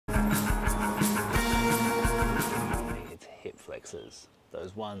flexors,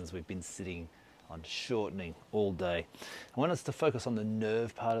 those ones we've been sitting on shortening all day. I want us to focus on the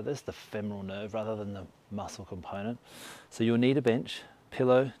nerve part of this, the femoral nerve, rather than the muscle component. So you'll need a bench,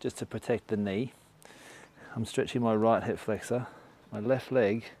 pillow just to protect the knee. I'm stretching my right hip flexor. My left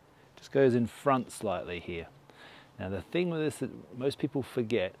leg just goes in front slightly here. Now the thing with this that most people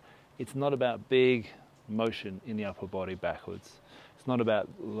forget, it's not about big motion in the upper body backwards. It's not about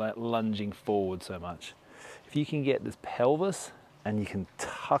lunging forward so much. If you can get this pelvis and you can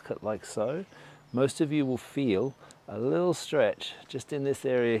tuck it like so, most of you will feel a little stretch just in this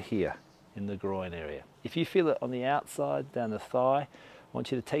area here, in the groin area. If you feel it on the outside, down the thigh, I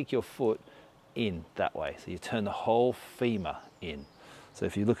want you to take your foot in that way. So you turn the whole femur in. So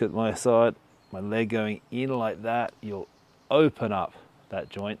if you look at my side, my leg going in like that, you'll open up that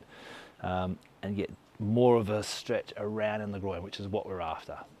joint and get more of a stretch around in the groin, which is what we're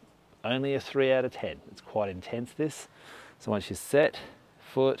after. Only a 3 out of 10. It's quite intense, this. So once you're set,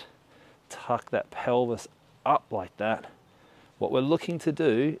 foot, tuck that pelvis up like that. What we're looking to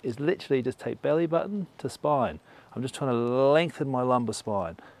do is literally just take belly button to spine. I'm just trying to lengthen my lumbar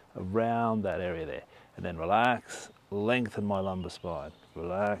spine around that area there. And then relax, lengthen my lumbar spine.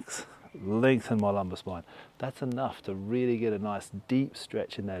 Relax, lengthen my lumbar spine. That's enough to really get a nice deep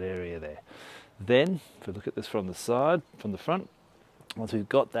stretch in that area there. Then, if we look at this from the side, from the front, once we've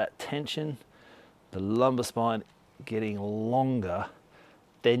got that tension, the lumbar spine getting longer,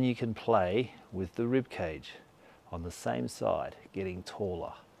 then you can play with the rib cage on the same side, getting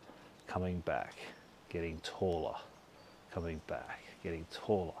taller, coming back, getting taller, coming back, getting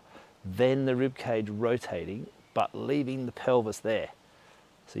taller. Then the rib cage rotating, but leaving the pelvis there.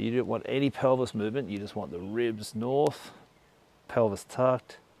 So you don't want any pelvis movement, you just want the ribs north, pelvis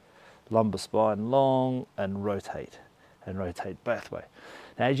tucked, lumbar spine long, and rotate both way.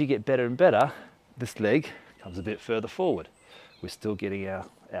 Now as you get better and better, this leg comes a bit further forward. We're still getting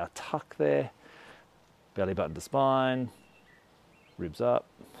our tuck there, belly button to spine, ribs up,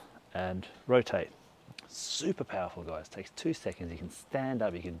 and rotate. Super powerful, guys. Takes 2 seconds. You can stand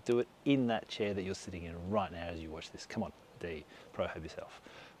up. You can do it in that chair that you're sitting in right now as you watch this. Come on, D. Pro-herb yourself.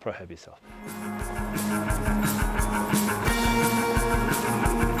 Pro-herb yourself.